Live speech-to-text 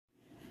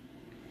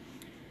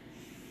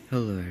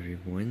Hello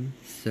everyone,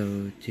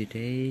 so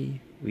today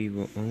we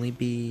will only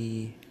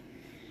be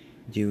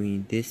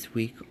doing This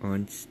Week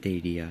on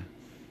Stadia.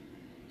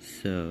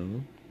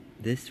 So,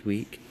 this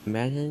week,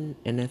 Madden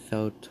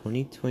NFL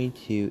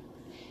 2022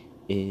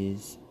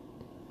 is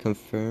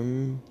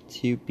confirmed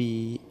to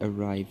be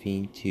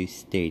arriving to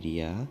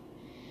Stadia.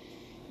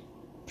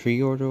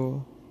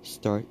 Pre-order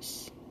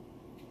starts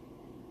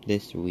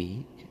this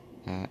week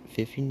at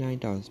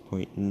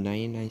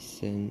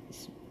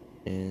 $59.99,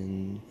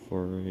 and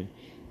for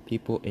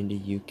people in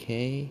the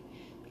UK,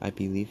 I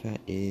believe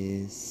that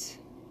is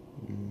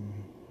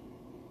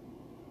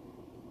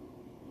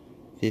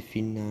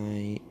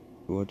 59,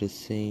 well, the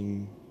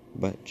same,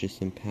 but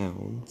just in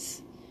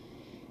pounds.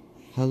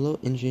 Hello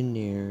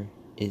Engineer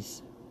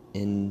is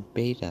in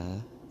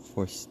beta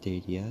for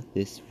Stadia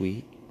this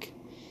week.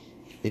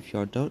 If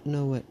y'all don't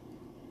know what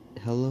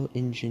Hello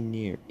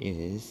Engineer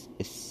is,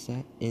 it's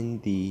set in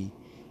the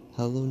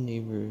Hello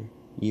Neighbor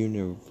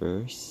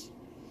universe.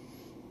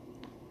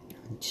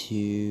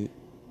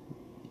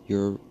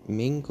 Your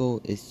main goal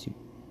is to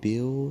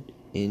build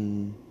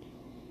and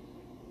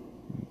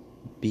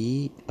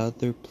beat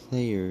other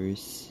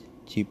players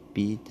to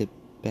be the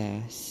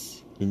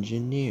best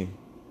engineer.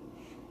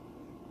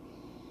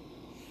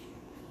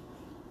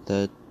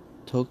 The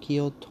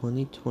Tokyo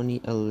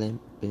 2020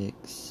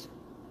 Olympics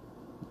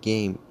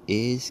game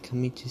is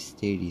coming to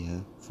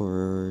Stadia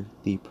for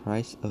the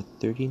price of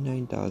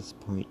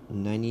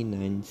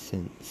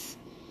 $39.99.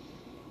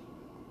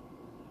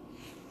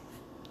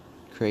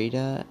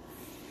 Creda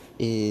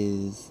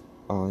is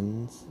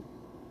on.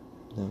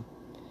 No.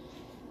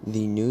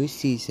 The new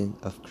season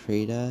of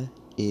Creda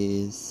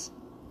is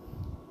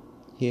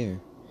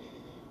here.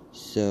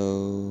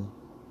 So,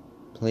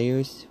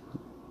 players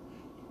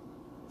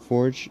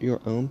forge your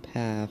own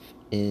path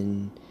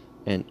in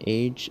an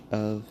age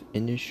of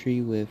industry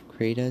with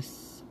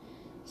Creda's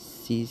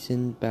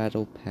Season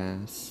Battle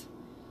Pass,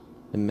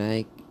 the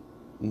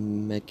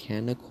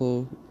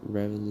mechanical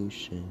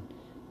revolution.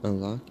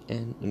 Unlock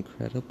an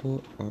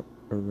incredible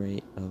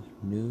array of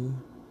new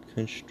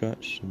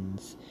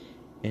constructions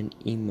and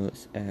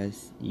emotes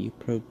as you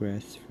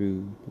progress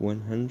through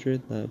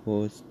 100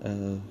 levels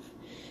of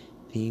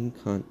theme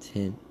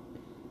content.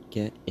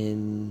 Get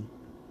in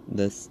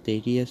the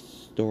Stadia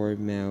store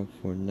now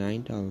for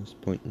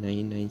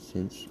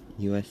 $9.99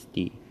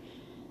 USD.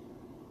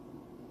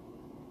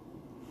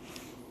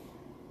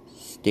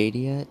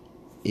 Stadia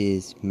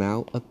is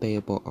now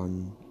available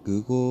on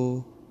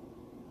Google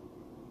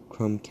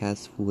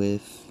Chromecast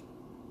with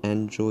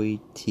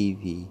Android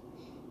TV.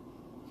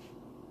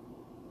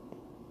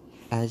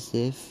 As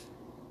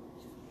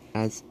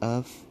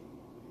of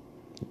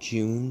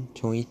June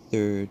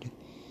 23rd,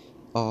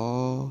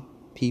 all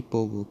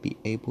people will be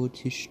able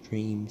to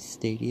stream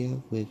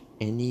Stadia with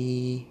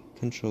any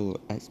controller,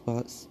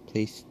 Xbox,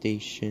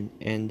 PlayStation,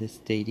 and the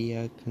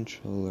Stadia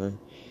controller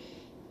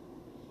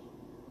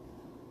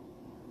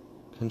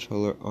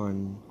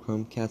on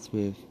Chromecast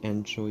with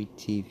Android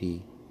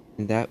TV.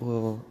 And that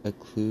will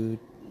conclude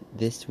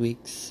this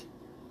week's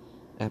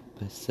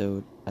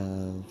episode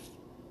of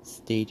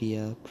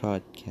Stadia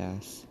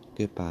Podcast.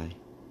 Goodbye.